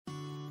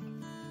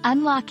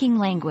Unlocking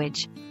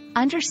language.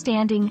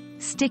 Understanding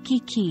sticky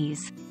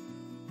keys.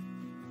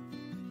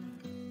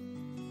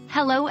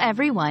 Hello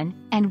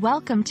everyone, and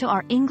welcome to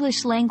our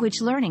English language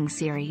learning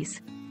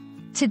series.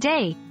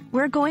 Today,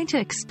 we're going to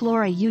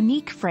explore a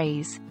unique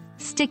phrase,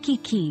 sticky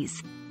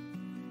keys.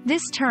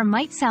 This term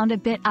might sound a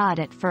bit odd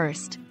at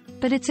first,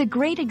 but it's a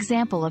great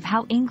example of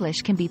how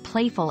English can be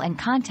playful and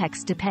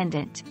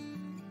context-dependent.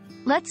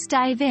 Let's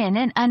dive in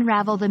and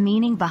unravel the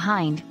meaning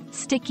behind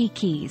sticky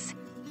keys.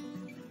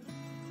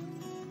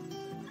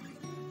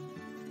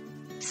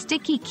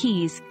 Sticky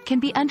keys can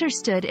be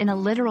understood in a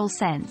literal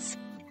sense.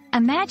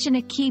 Imagine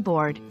a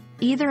keyboard,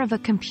 either of a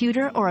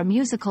computer or a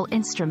musical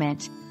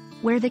instrument,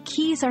 where the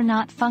keys are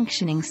not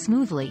functioning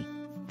smoothly.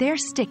 They're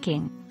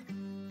sticking.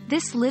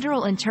 This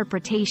literal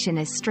interpretation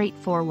is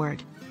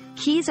straightforward.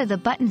 Keys are the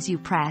buttons you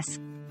press,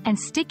 and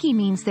sticky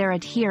means they're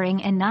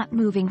adhering and not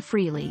moving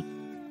freely.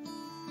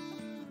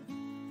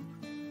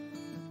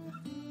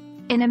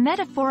 In a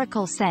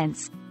metaphorical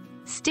sense,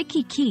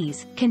 sticky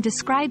keys can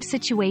describe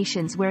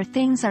situations where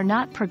things are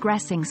not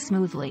progressing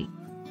smoothly.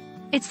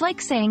 It's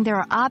like saying there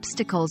are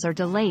obstacles or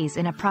delays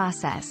in a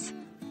process.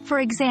 For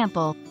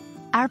example,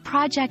 our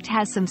project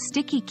has some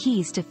sticky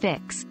keys to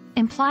fix,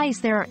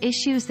 implies there are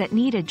issues that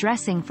need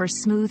addressing for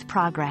smooth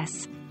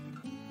progress.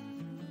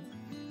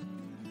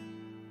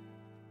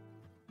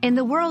 In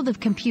the world of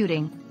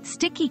computing,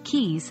 sticky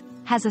keys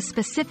has a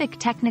specific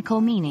technical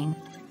meaning.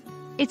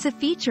 It's a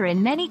feature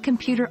in many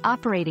computer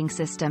operating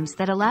systems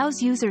that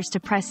allows users to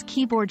press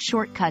keyboard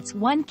shortcuts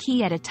one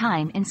key at a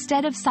time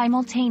instead of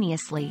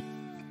simultaneously.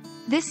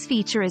 This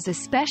feature is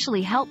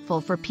especially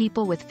helpful for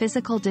people with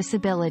physical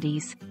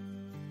disabilities.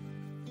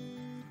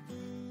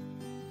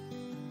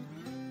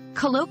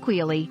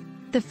 Colloquially,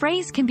 the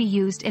phrase can be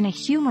used in a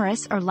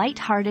humorous or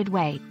light-hearted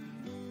way.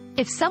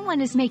 If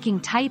someone is making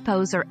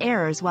typos or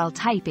errors while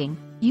typing,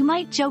 you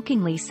might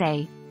jokingly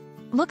say,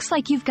 "Looks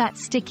like you've got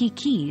sticky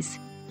keys."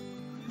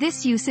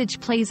 This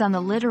usage plays on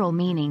the literal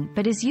meaning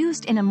but is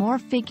used in a more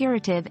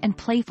figurative and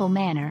playful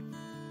manner.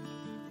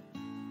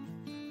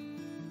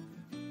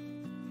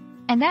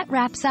 And that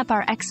wraps up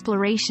our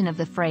exploration of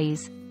the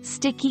phrase,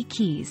 sticky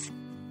keys.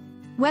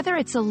 Whether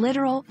it's a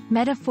literal,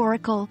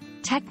 metaphorical,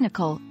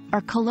 technical,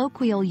 or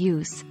colloquial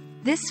use,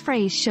 this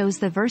phrase shows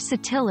the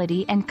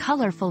versatility and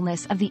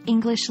colorfulness of the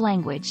English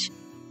language.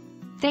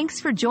 Thanks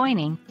for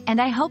joining,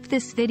 and I hope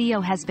this video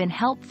has been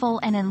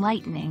helpful and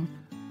enlightening.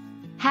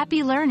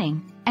 Happy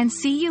learning, and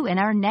see you in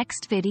our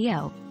next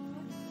video.